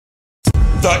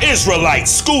The Israelite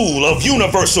School of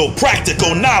Universal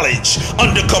Practical Knowledge,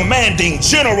 under commanding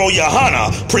General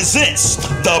Yahanna, presents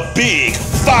the Big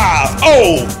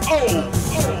 5-0.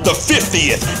 The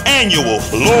 50th Annual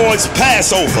Lord's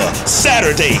Passover,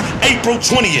 Saturday, April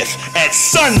 20th at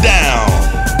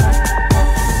sundown.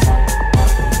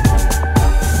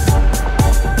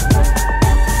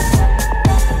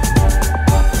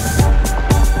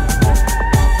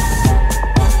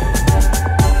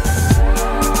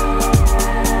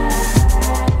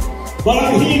 But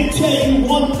I'm here to tell you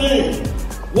one thing.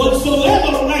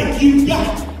 Whatsoever rank you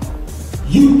got,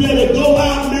 you better go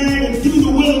out, man, and do the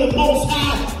will of the Most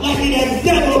High like it has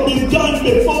never been done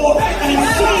before. And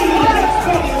sing the next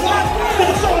fucking life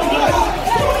that's on the heart.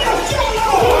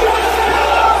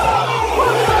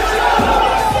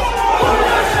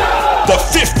 The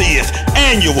 50th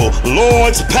Annual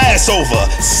Lord's Passover,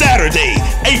 Saturday,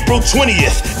 April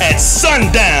 20th at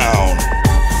sundown.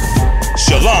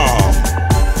 Shalom.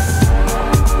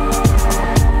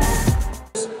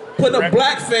 Putting a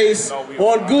blackface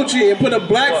on Gucci and putting a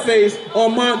blackface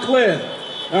on Montclair,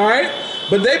 all right?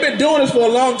 But they've been doing this for a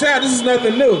long time. This is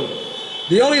nothing new.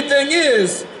 The only thing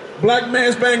is, black man,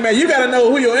 Hispanic man, you got to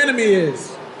know who your enemy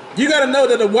is. You got to know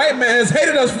that the white man has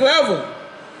hated us forever.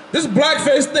 This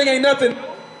blackface thing ain't nothing.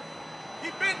 He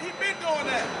been doing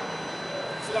that.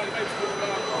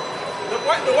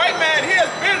 The white man, he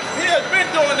has been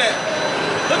doing that.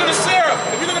 Look at the syrup.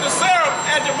 If you look at the syrup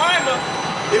at Jemima,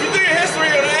 if you do your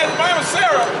history of the Aunt Jemima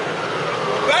syrup,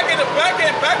 back when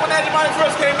Aunt Jemima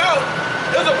first came out,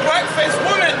 there was a black-faced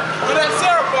woman with that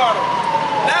syrup bottle.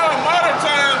 Now in modern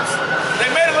times,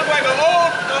 they made it look like an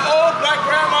old black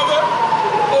grandmother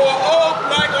or an old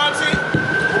black auntie.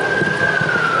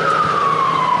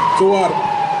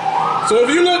 So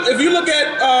if you look at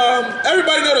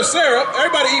everybody know the syrup,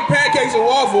 everybody eat pancakes and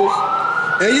waffles,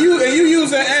 and you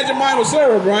use that Aunt Jemima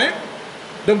syrup, right?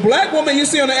 The black woman you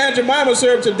see on the Aunt Jemima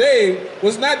syrup today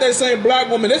was not that same black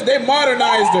woman. They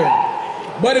modernized her.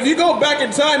 But if you go back in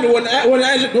time to when the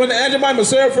Aunt Jemima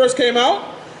syrup first came out,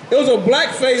 it was a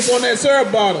black face on that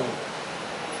syrup bottle.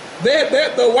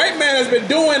 The white man has been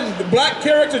doing black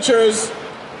caricatures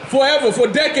forever, for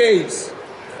decades.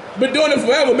 Been doing it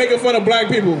forever, making fun of black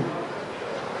people.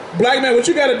 Black man, what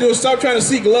you got to do is stop trying to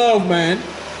seek love, man.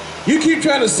 You keep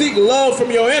trying to seek love from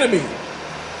your enemy.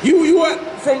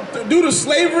 Due to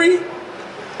slavery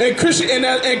and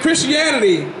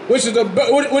Christianity, which is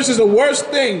the worst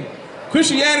thing.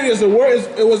 Christianity is the worst.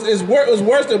 It was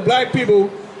worse than black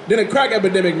people than a crack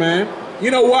epidemic, man.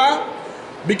 You know why?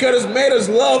 Because it's made us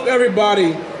love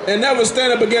everybody and never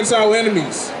stand up against our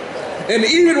enemies. And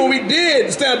even when we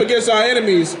did stand up against our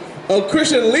enemies, a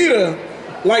Christian leader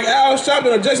like I.S.U.P.K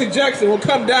or Jesse Jackson will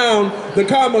come down to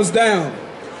calm us down.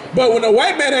 But when a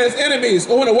white man has enemies,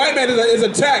 or when a white man is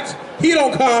attacked, he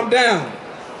don't calm down.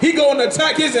 He go and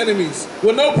attack his enemies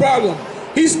with no problem.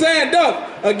 He stand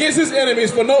up against his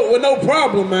enemies with no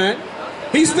problem, man.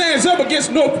 He stands up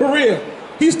against North Korea.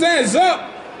 He stands up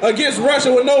against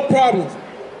Russia with no problem.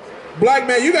 Black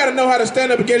man, you got to know how to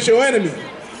stand up against your enemy.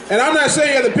 And I'm not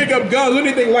saying you have to pick up guns or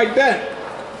anything like that,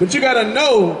 but you got to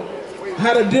know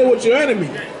how to deal with your enemy.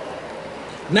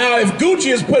 Now, if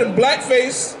Gucci is putting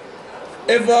blackface,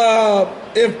 if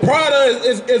Prada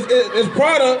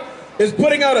is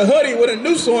putting out a hoodie with a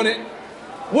noose on it,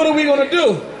 what are we gonna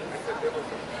do?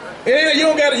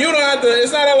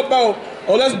 It's not all about,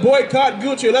 oh, let's boycott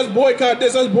Gucci, or let's boycott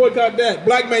this, let's boycott that.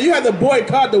 Black man, you have to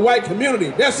boycott the white community.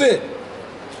 That's it.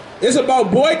 It's about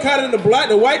boycotting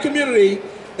the white community,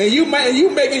 and you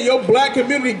making your black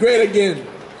community great again.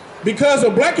 Because the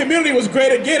black community was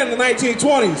great again in the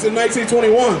 1920s, in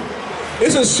 1921.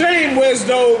 It's a shame as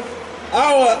though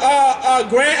our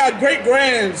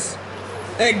great-grands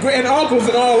and uncles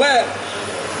and all that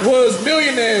was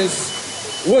millionaires,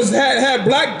 had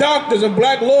black doctors and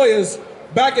black lawyers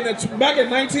back in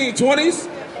 1920s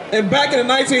and back in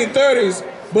the 1930s.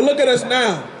 But look at us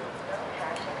now.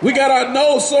 We got our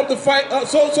nose so up to fight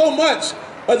so much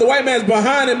of the white man's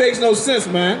behind, it makes no sense,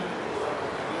 man.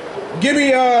 Give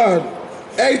me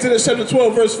Exodus chapter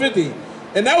 12, verse 50.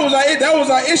 And that was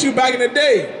our issue back in the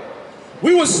day.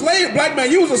 We were slaves, black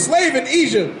man. You was a slave in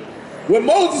Egypt. When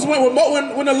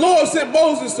the Lord sent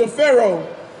Moses to Pharaoh,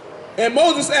 and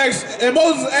Moses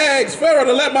asked Pharaoh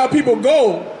to let my people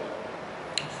go,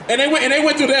 and they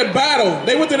went through their battle.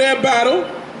 They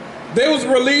was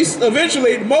released.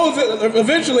 Eventually,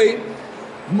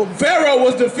 Pharaoh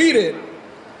was defeated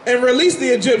and released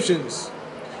the Egyptians.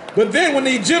 But then when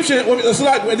they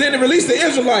released the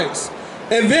Israelites.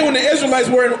 And then when the Israelites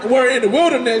were in the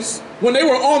wilderness, when they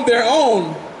were on their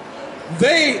own,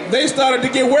 they started to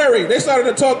get worried. They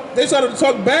started to talk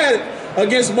bad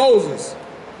against Moses.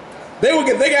 They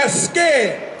got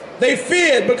scared. They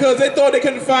feared because they thought they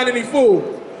couldn't find any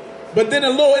food. But then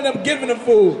the Lord ended up giving them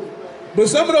food. But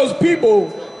some of those people,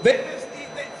 they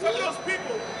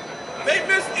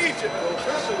missed Egypt.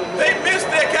 They missed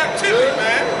their captivity,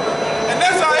 man. And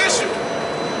that's our issue.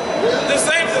 The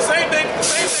same thing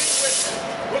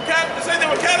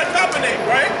with Kaepernick,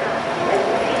 right?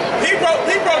 He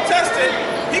protested.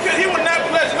 He would not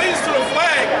pledge allegiance to the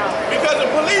flag because of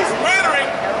police murdering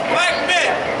black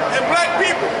men and black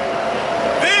people.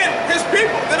 Then his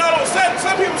people, then all of a sudden,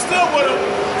 some people still with him,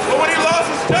 but when he lost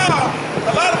his job,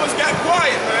 a lot of us got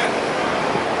quiet, man.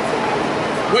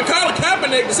 With Colin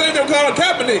Kaepernick, the same thing with Colin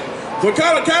Kaepernick. When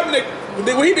Colin Kaepernick,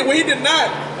 when he did not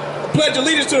pledge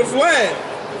allegiance to the flag,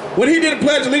 when he didn't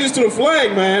pledge allegiance to the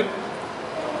flag, man,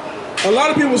 a lot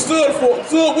of people stood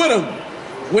with him.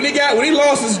 When he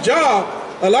lost his job,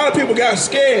 a lot of people got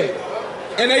scared,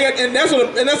 and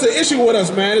that's the issue with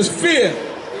us, man. Is fear.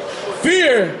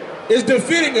 Fear is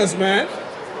defeating us, man.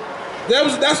 That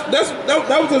was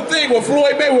the thing with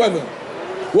Floyd Mayweather.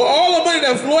 With all the money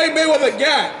that Floyd Mayweather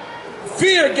got,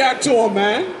 fear got to him,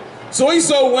 man. So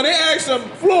when they asked him,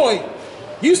 Floyd,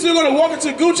 you still gonna walk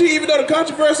into Gucci even though the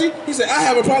controversy? He said, I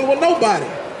have a problem with nobody.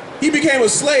 He became a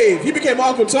slave. He became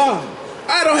Uncle Tom.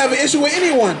 I don't have an issue with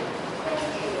anyone.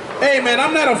 Hey, man,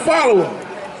 I'm not a follower.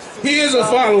 He is a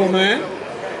follower, man.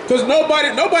 Because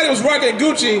nobody was rocking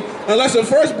Gucci unless the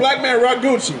first black man rocked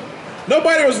Gucci.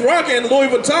 Nobody was rocking Louis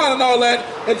Vuitton and all that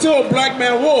until a black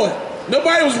man wore it.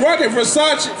 Nobody was rocking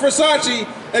Versace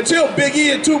until Big E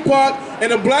and Tupac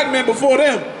and the black men before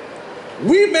them.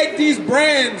 We make these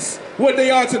brands what they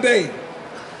are today.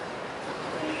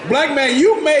 Black man,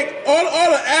 you make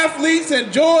all the athletes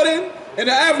and Jordan and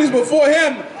the athletes before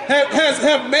him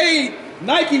have made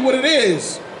Nike what it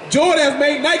is. Jordan has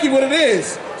made Nike what it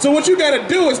is. So what you got to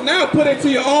do is now put it to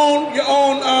your own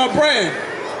brand.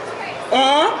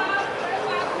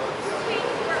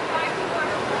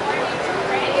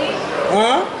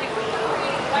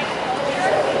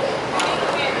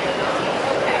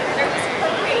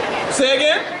 Say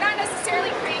again? They're not necessarily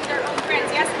creating their own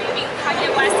brands. Yes, maybe Kanye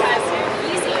West has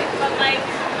Yeezy, but like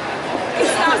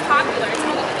it's not popular. It's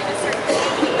only within a certain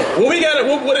community. Well, we got it.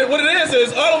 What it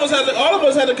is all of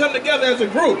us had to come together as a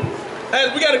group.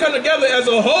 And we got to come together as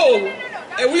a whole.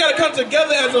 And we got to come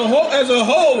together as a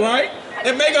whole, right?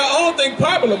 And make our own thing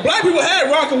popular. Black people had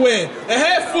Rockaway and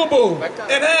had FUBU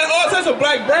and had all types of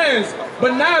black brands,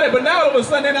 but now all of a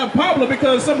sudden they're not popular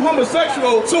because some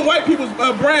white people's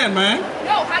brand, man.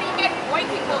 No, how do you get white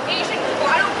people, Asian people?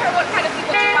 I don't care what kind of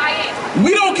people you buy in.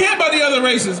 We don't care about the other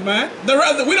races, man.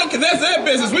 We don't. That's their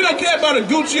business. We don't care about a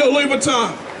Gucci or Louis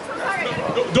Vuitton.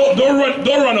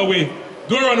 Don't run away.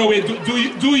 Don't run away.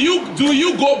 Do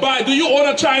you go buy? Do you own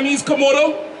a Chinese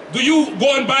kimono? Do you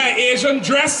go and buy an Asian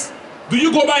dress? Do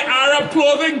you go buy Arab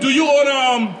clothing? Do you own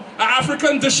an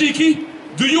African dashiki?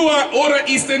 Do you own an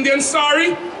East Indian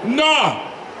sari?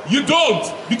 No, you don't,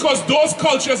 because those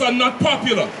cultures are not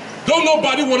popular. Don't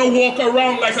nobody want to walk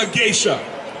around like a geisha.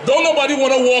 Don't nobody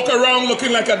want to walk around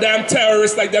looking like a damn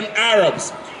terrorist like them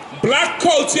Arabs. Black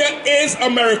culture is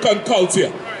American culture.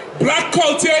 Black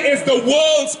culture is the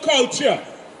world's culture.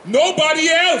 Nobody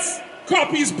else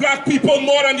copies black people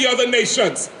more than the other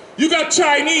nations. You got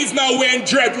Chinese now wearing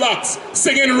dreadlocks,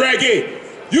 singing reggae.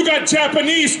 You got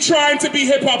Japanese trying to be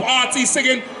hip-hop artists,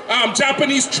 singing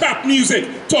Japanese trap music,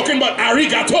 talking about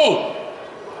arigato.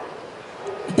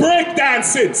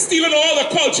 Breakdancing, stealing all the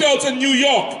culture out in New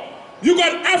York. You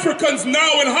got Africans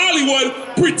now in Hollywood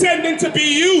pretending to be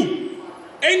you.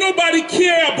 Ain't nobody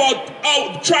care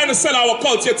about trying to sell our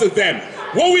culture to them.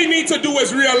 What we need to do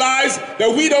is realize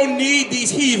that we don't need these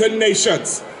heathen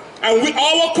nations. And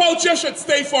our culture should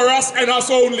stay for us and us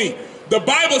only. The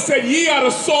Bible said, ye are the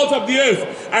salt of the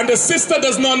earth. And the sister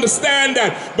doesn't understand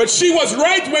that. But she was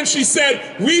right when she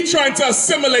said, we trying to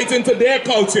assimilate into their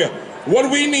culture. What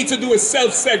we need to do is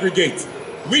self-segregate.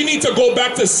 We need to go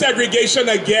back to segregation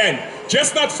again.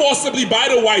 Just not forcibly by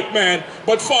the white man,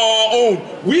 but for our own.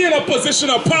 We're in a position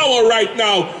of power right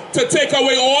now to take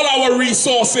away all our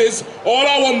resources, all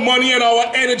our money and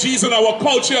our energies and our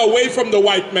culture away from the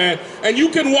white man. And you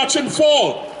can watch him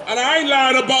fall. And I ain't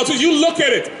lying about it. You look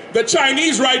at it. The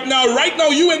Chinese right now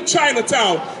you in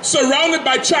Chinatown, surrounded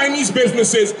by Chinese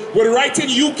businesses with writing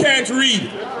you can't read.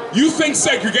 You think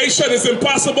segregation is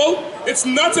impossible? It's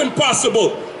not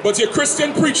impossible. But your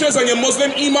Christian preachers and your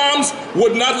Muslim imams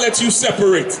would not let you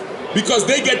separate because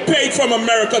they get paid from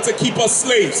America to keep us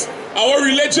slaves. Our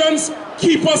religions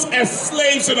keep us as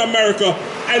slaves in America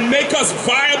and make us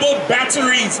viable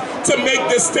batteries to make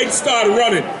this thing start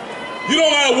running. You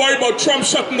don't gotta worry about Trump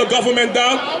shutting the government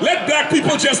down. Let black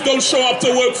people just don't show up to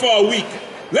work for a week.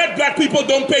 Let black people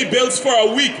don't pay bills for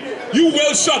a week. You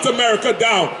will shut America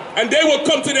down. And they will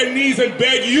come to their knees and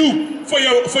beg you for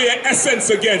your essence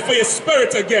again, for your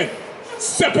spirit again.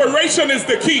 Separation is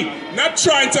the key, not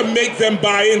trying to make them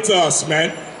buy into us, man.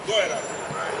 Go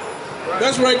ahead.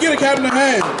 That's right, get a cap in the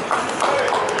hand.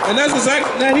 And that's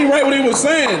exactly, now he right what he was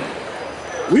saying.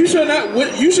 We should not,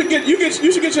 you should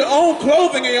get your own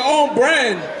clothing and your own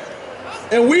brand.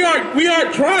 And we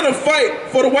are trying to fight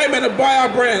for the white man to buy our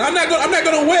brand. I'm not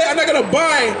gonna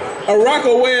buy a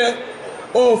Rockaware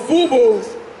or a Fubu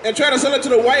and try to sell it to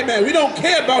the white man. We don't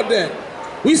care about that.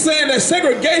 We saying that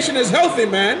segregation is healthy,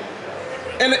 man.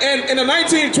 And in the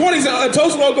 1920s in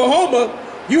Tulsa, Oklahoma,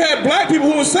 you had black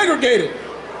people who were segregated.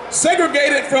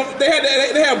 Segregated from, they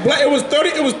had black, it was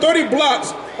 30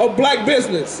 blocks of black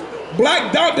business.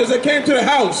 Black doctors that came to the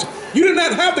house. You did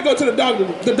not have to go to the doctor.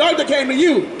 The doctor came to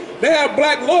you. They had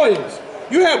black lawyers.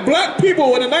 You had black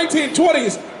people in the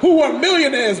 1920s who were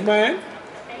millionaires, man.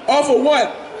 Off of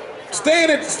what? Staying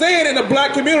in the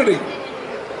black community.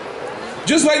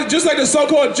 Just like the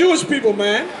so-called Jewish people,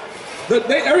 man.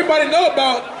 Everybody know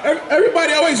about,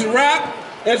 everybody always rap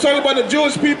and talk about the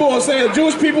Jewish people or saying the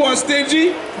Jewish people are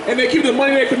stingy and they keep the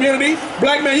money in their community.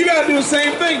 Black man, you gotta do the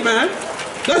same thing, man.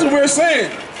 That's what we're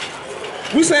saying.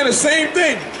 We're saying the same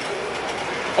thing.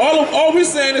 All we're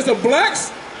saying is the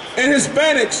blacks and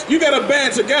Hispanics, you gotta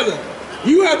band together.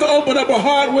 You have to open up a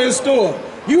hardware store.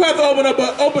 You have to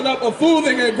open up a food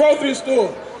and a grocery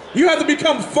store. You have to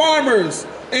become farmers,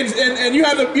 and you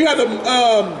have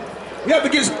to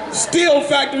get steel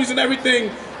factories and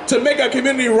everything to make our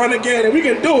community run again, and we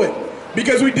can do it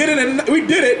because we did it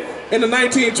in the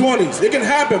 1920s. It can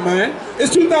happen, man.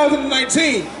 It's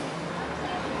 2019.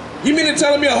 You mean to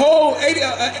tell me a whole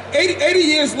 80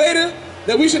 years later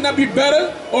that we should not be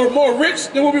better or more rich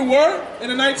than what we were in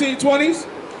the 1920s?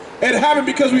 It happened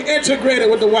because we integrated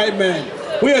with the white man.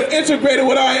 We have integrated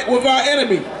with our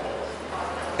enemy,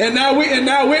 and now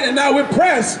we're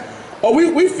pressed. Or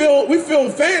we feel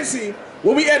fancy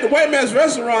when we at the white man's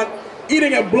restaurant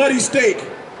eating a bloody steak.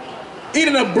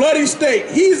 Eating a bloody steak.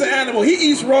 He's an animal. He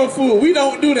eats raw food. We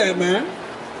don't do that, man.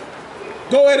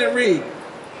 Go ahead and read.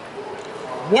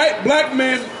 White, black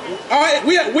men,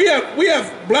 we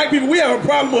have black people, we have a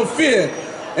problem of fear.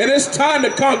 And it's time to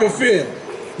conquer fear.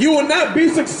 You will not be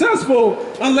successful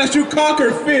unless you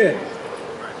conquer fear.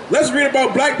 Let's read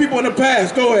about black people in the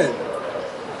past. Go ahead.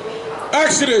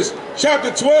 Exodus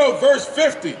chapter 12, verse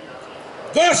 50.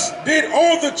 Thus did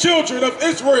all the children of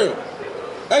Israel,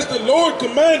 as the Lord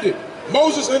commanded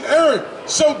Moses and Aaron,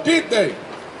 so did they.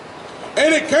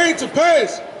 And it came to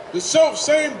pass the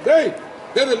selfsame day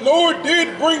that the Lord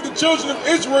did bring the children of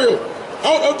Israel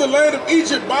out of the land of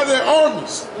Egypt by their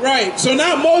armies. Right. So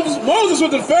now Moses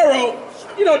with the Pharaoh,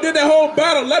 did that whole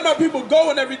battle, let my people go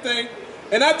and everything.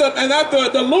 And after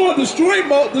the Lord destroyed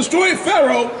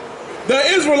Pharaoh, the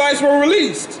Israelites were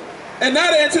released. And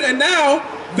now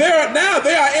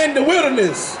they are in the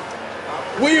wilderness.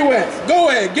 Where you at? Go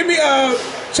ahead. Give me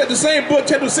check the same book,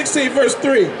 chapter 16, verse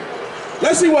 3.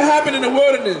 Let's see what happened in the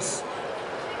wilderness.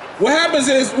 What happened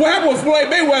with Floyd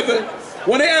Mayweather?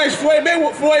 When they asked Floyd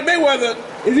Mayweather,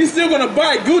 is he still going to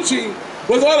buy Gucci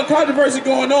with all the controversy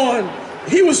going on?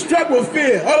 He was struck with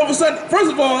fear. All of a sudden,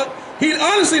 first of all, he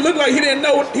honestly looked like he didn't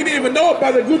even know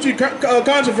about the Gucci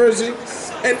controversy.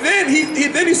 And then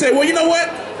he said, well, you know what?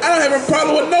 I don't have a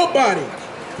problem with nobody.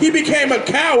 He became a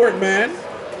coward, man.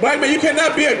 Black man, you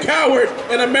cannot be a coward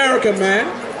in America, man.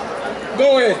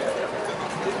 Go ahead.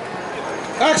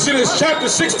 Exodus chapter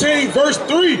 16, verse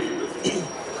 3.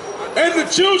 And the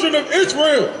children of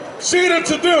Israel said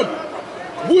unto them,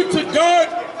 would to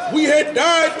God we had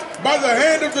died by the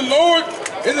hand of the Lord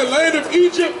in the land of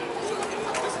Egypt,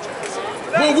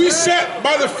 when we sat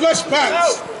by the flesh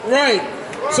pots. Right.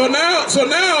 So now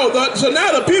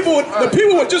the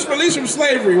people were just released from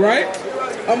slavery, right?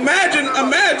 Imagine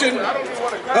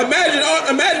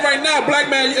right now, black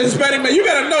man, Hispanic man, you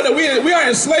gotta know that we are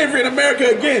in slavery in America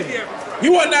again.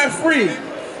 You are not free.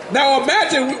 Now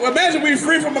imagine we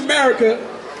free from America.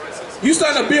 You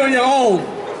starting to be on your own.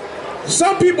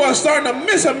 Some people are starting to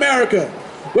miss America.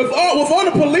 With all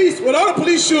the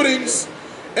police shootings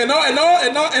and all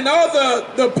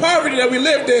the poverty that we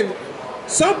lived in,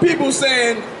 some people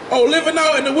saying, oh, living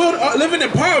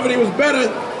in poverty was better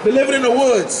than living in the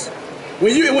woods.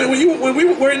 When we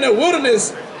were in the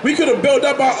wilderness, we could have built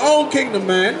up our own kingdom,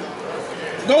 man.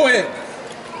 Go ahead.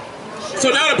 So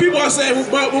now the people are saying,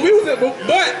 but when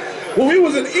we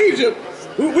was in Egypt,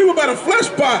 we were by the flesh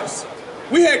pots.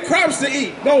 We had crops to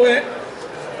eat. Go ahead.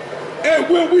 And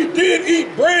when we did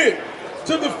eat bread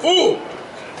to the full.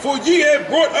 For ye have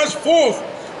brought us forth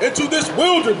into this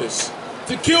wilderness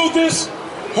to kill this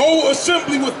whole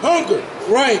assembly with hunger.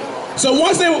 Right. So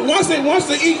once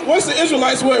the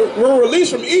Israelites were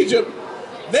released from Egypt,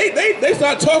 they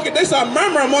start talking, they start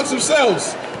murmuring amongst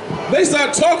themselves. They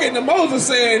start talking to Moses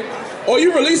saying, oh,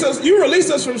 you release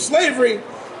us from slavery,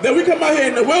 that we come out here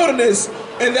in the wilderness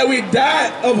and that we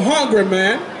die of hunger,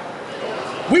 man.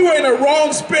 We were in the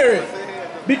wrong spirit.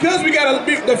 Because we got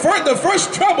the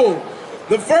first trouble,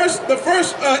 the first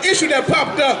issue that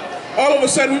popped up, all of a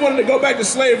sudden we wanted to go back to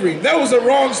slavery. That was the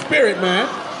wrong spirit, man.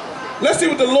 Let's see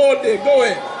what the Lord did. Go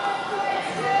ahead.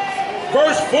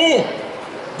 Verse 4.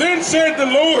 Then said the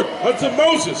Lord unto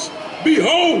Moses,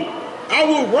 behold, I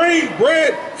will rain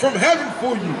bread from heaven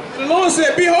for you. The Lord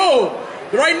said, behold,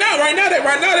 right now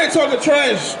they're talking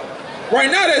trash. Right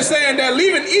now they're saying that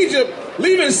leaving Egypt,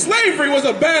 leaving slavery was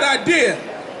a bad idea.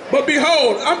 But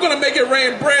behold, I'm going to make it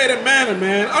rain bread and manna,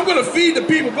 man. I'm going to feed the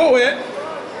people. Go ahead.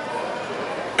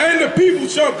 And the people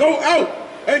shall go out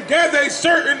and gather a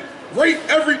certain rate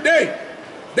every day,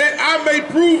 that I may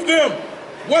prove them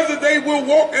whether they will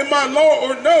walk in my law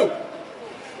or no.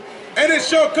 And it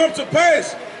shall come to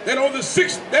pass that on the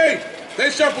 6th day they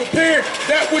shall prepare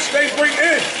that which they bring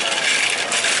in.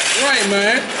 Right,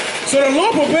 man. So the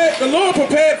Lord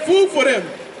prepared food for them.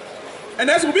 And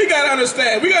that's what we got to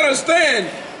understand. We got to understand,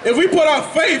 if we put our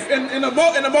faith in the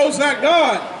Most High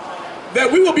God,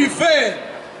 that we will be fed,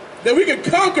 that we can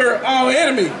conquer our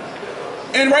enemy.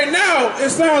 And right now,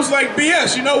 it sounds like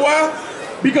BS. You know why?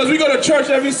 Because we go to church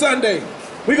every Sunday.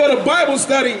 We go to Bible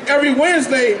study every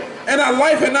Wednesday, and our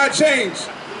life has not changed.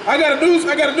 I got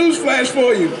a news flash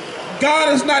for you.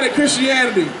 God is not in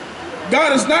Christianity.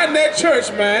 God is not in that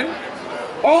church, man.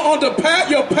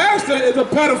 Your pastor is a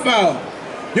pedophile.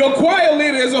 Your choir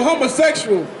leader is a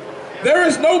homosexual. There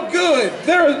is no good.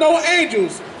 There is no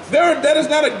angels. That is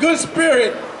not a good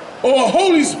spirit or a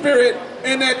Holy Spirit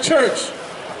in that church.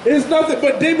 There's nothing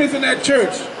but demons in that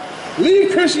church.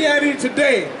 Leave Christianity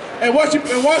today and watch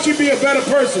you be a better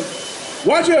person.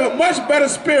 Watch you have a much better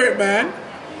spirit, man.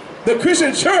 The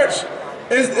Christian church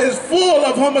is full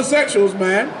of homosexuals,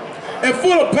 man, and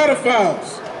full of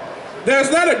pedophiles. There's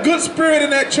not a good spirit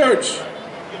in that church.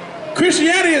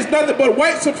 Christianity is nothing but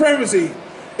white supremacy.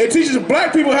 It teaches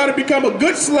black people how to become a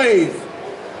good slave,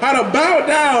 how to bow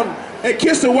down and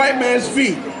kiss the white man's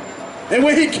feet. And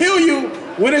when he kill you,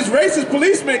 when his racist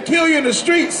policemen kill you in the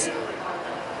streets,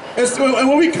 and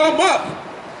when we come up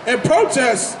and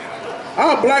protest,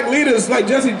 our black leaders like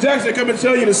Jesse Jackson come and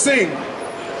tell you to sing.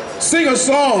 Sing a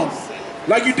song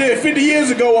like you did 50 years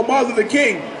ago with Martin Luther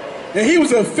King. And he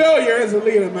was a failure as a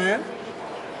leader, man.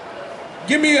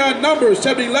 Give me Numbers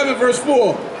chapter 11 verse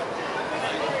 4.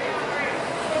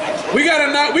 We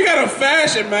gotta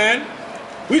fashion, man.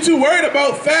 We too worried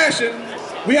about fashion.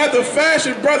 We have the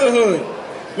fashion brotherhood.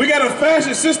 We got a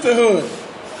fashion sisterhood.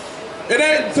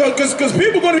 And because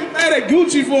people are gonna be mad at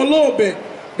Gucci for a little bit.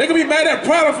 They're gonna be mad at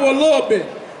Prada for a little bit.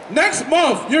 Next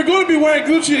month, you're gonna be wearing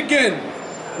Gucci again.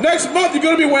 Next month, you're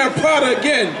gonna be wearing Prada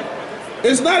again.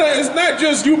 It's not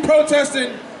just you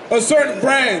protesting a certain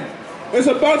brand. It's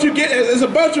about you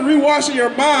rewashing your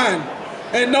mind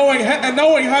and knowing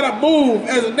how to move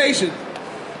as a nation.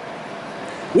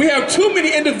 We have too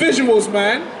many individuals,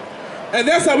 man, and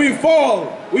that's how we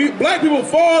fall. Black people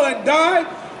fall and die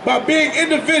by being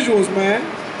individuals, man,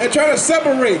 and trying to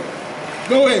separate.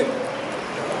 Go ahead.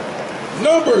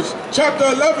 Numbers chapter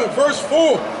 11 verse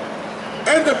 4.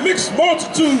 And the mixed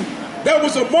multitude that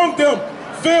was among them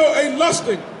fell a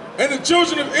lusting, and the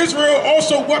children of Israel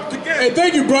also wept again. Hey,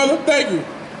 thank you, brother. Thank you.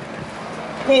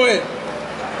 Go ahead.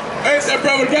 Hey, that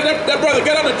brother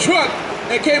got on the truck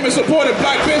and came and supported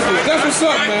black business. That's what's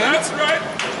up, man. That's right.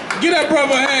 Get that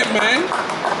brother a hand, man.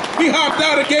 He hopped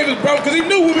out and gave his brother, because he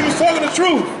knew we was talking the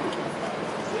truth.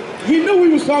 He knew we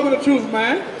was talking the truth,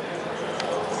 man.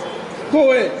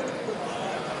 Go ahead.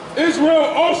 Israel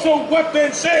also wept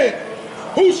and said,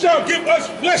 who shall give us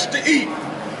flesh to eat?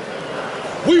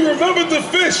 We remember the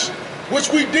fish which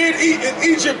we did eat in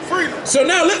Egypt freely. So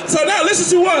now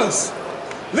listen to us.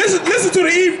 Listen to the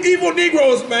evil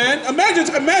Negroes, man.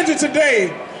 Imagine today,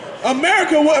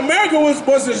 America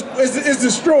is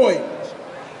destroyed,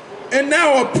 and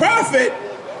now a prophet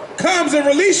comes and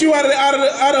releases you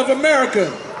out of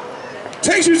America,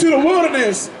 takes you to the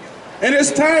wilderness, and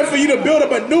it's time for you to build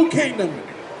up a new kingdom,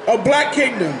 a black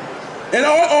kingdom, and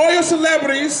all your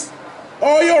celebrities,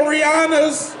 all your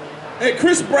Rihannas and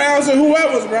Chris Browns and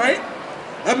whoever's, right?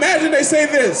 Imagine they say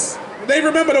this. They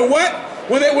remember the what?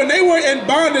 When they were in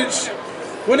bondage,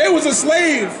 when they was a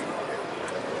slave,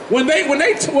 when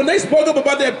they spoke up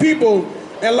about their people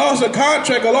and lost a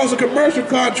contract or lost a commercial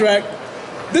contract,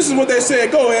 This is what they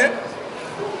said. Go ahead.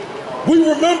 We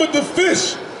remember the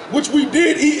fish which we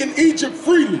did eat in Egypt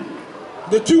freely,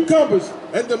 the cucumbers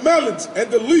and the melons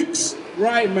and the leeks.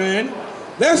 Right, man.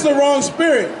 That's the wrong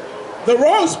spirit. The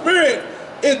wrong spirit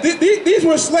is these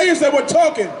were slaves that were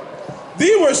talking.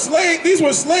 These were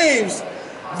slaves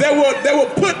that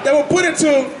were put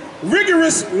into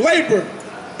rigorous labor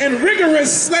and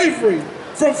rigorous slavery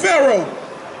from Pharaoh.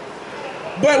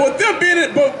 But with them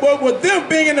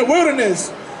being in the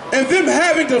wilderness and them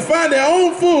having to find their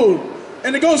own food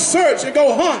and to go search and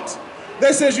go hunt,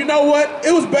 they says, you know what?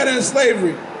 It was better than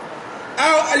slavery.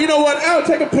 I'll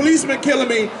take a policeman killing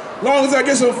me as long as I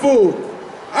get some food.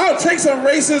 I'll take some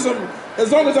racism as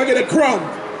long as I get a crumb.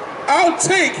 I'll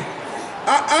take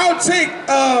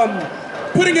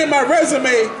putting in my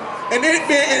resume and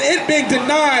it being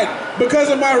denied because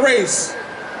of my race.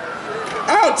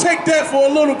 I'll take that for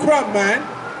a little crumb, man.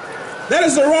 That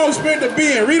is the wrong spirit to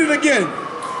be in. Read it again.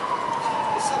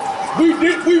 We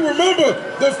remember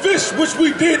the fish which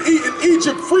we did eat in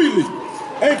Egypt freely,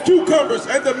 and cucumbers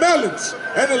and the melons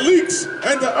and the leeks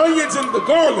and the onions and the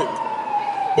garlic.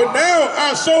 But now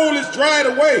our soul is dried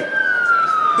away.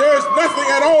 There is nothing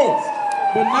at all.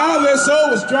 But now their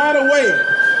soul is dried away.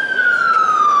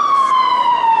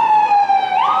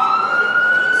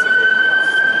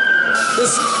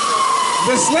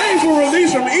 The slaves were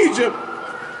released from Egypt.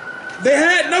 They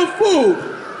had no food.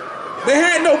 They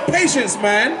had no patience,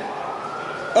 man.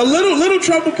 A little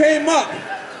trouble came up,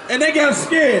 and they got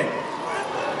scared.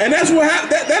 And that's what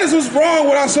that is what's wrong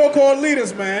with our so-called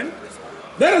leaders, man.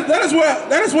 That's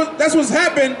what's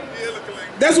happened.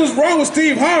 That's what's wrong with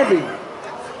Steve Harvey.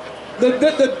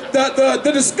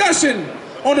 The discussion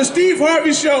on the Steve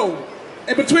Harvey show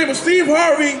and between Steve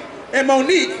Harvey and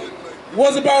Monique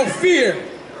was about fear.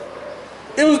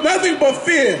 It was nothing but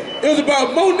fear. It was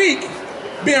about Monique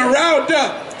being riled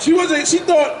up. She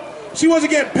thought she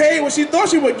wasn't getting paid what she thought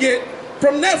she would get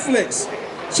from Netflix.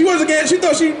 She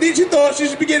thought she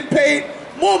should be getting paid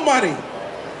more money.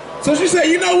 So she said,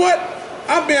 you know what?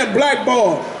 I'm being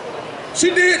blackballed.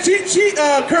 She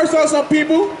cursed out some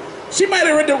people. She might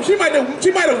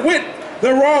have went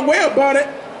the wrong way about it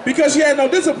because she had no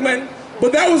discipline.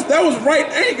 But that was right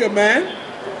anger, man.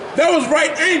 That was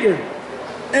right anger.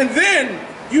 And then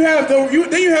you have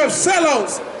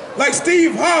sellouts like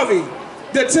Steve Harvey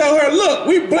that tell her, look,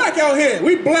 we black out here.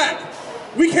 We black.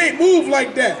 We can't move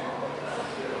like that.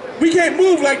 We can't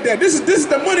move like that. This is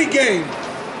the money game.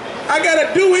 I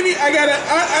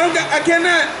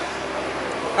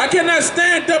cannot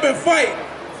stand up and fight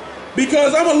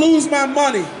because I'm gonna lose my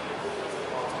money.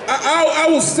 I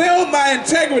will sell my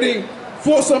integrity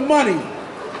for some money.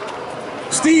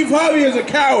 Steve Harvey is a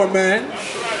coward, man.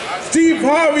 Steve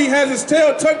Harvey has his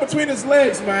tail tucked between his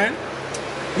legs, man.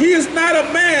 He is not a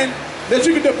man that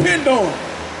you can depend on.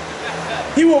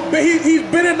 He's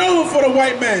bending over for the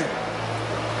white man.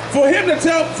 For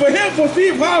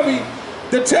Steve Harvey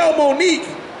to tell Monique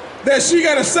that she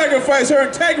got to sacrifice her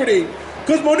integrity,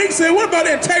 because Monique said, "What about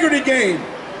the integrity game?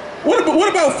 What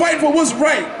about fighting for what's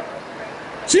right?"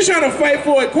 She's trying to fight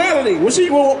for equality.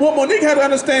 What Monique had to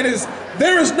understand is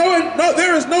there is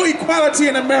no equality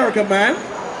in America, man.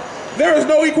 There is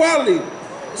no equality.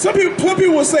 Some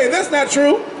people will say that's not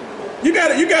true. You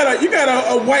got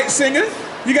a white singer,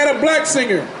 you got a black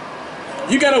singer,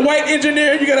 you got a white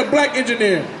engineer, you got a black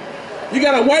engineer, you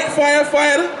got a white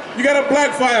firefighter, you got a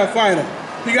black firefighter,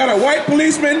 you got a white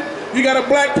policeman, you got a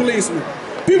black policeman.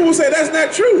 People will say that's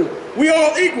not true. We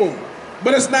all equal,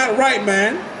 but it's not right,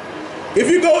 man. If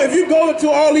you go into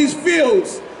all these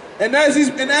fields and ask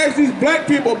these black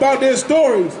people about their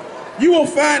stories, you will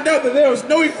find out that there is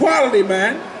no equality,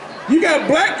 man. You got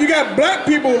black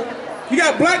people, you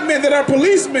got black men that are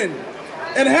policemen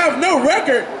and have no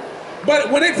record, but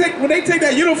when they take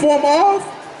that uniform off,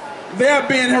 they are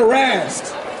being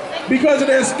harassed because of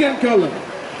their skin color.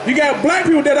 You got black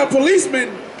people that are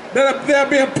policemen that are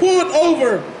being pulled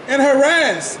over and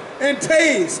harassed and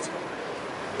tased.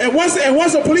 And once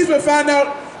a policeman find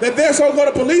out that they're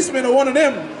so-called policeman or one of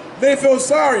them, they feel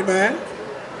sorry, man.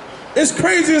 It's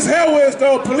crazy as hell as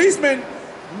though the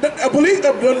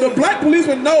black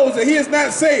policeman knows that he is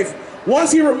not safe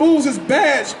once he removes his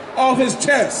badge off his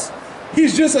chest.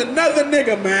 He's just another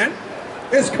nigga, man.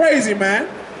 It's crazy, man.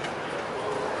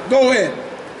 Go ahead.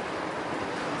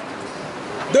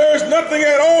 There is nothing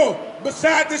at all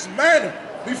beside this manner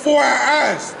before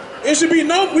our eyes. It should be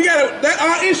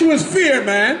our issue is fear,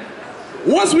 man.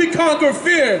 Once we conquer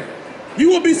fear, you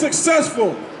will be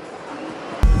successful.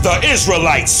 The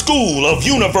Israelite School of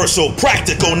Universal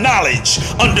Practical Knowledge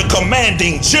under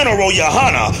commanding General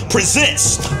Yahanna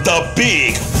presents the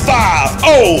Big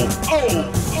 5-0.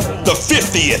 The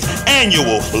 50th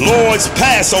Annual Lord's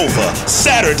Passover,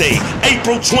 Saturday,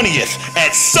 April 20th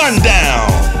at sundown.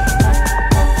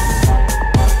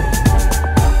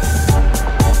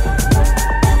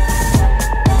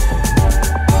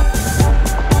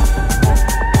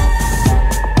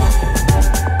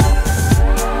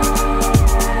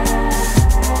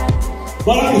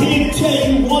 But I'm here to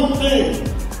tell you one thing.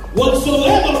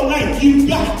 Whatsoever right you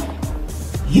got,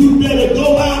 you better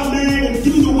go out, man, and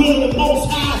do the will of the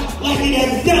Most High like it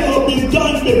has never been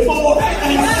done before,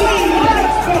 and see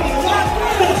what's for the life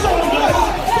that's on the line.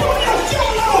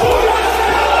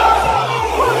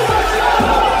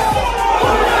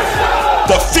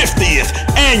 The 50th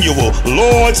Annual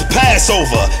Lord's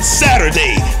Passover,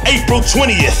 Saturday, April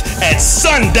 20th at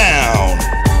sundown.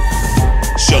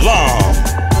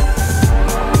 Shalom.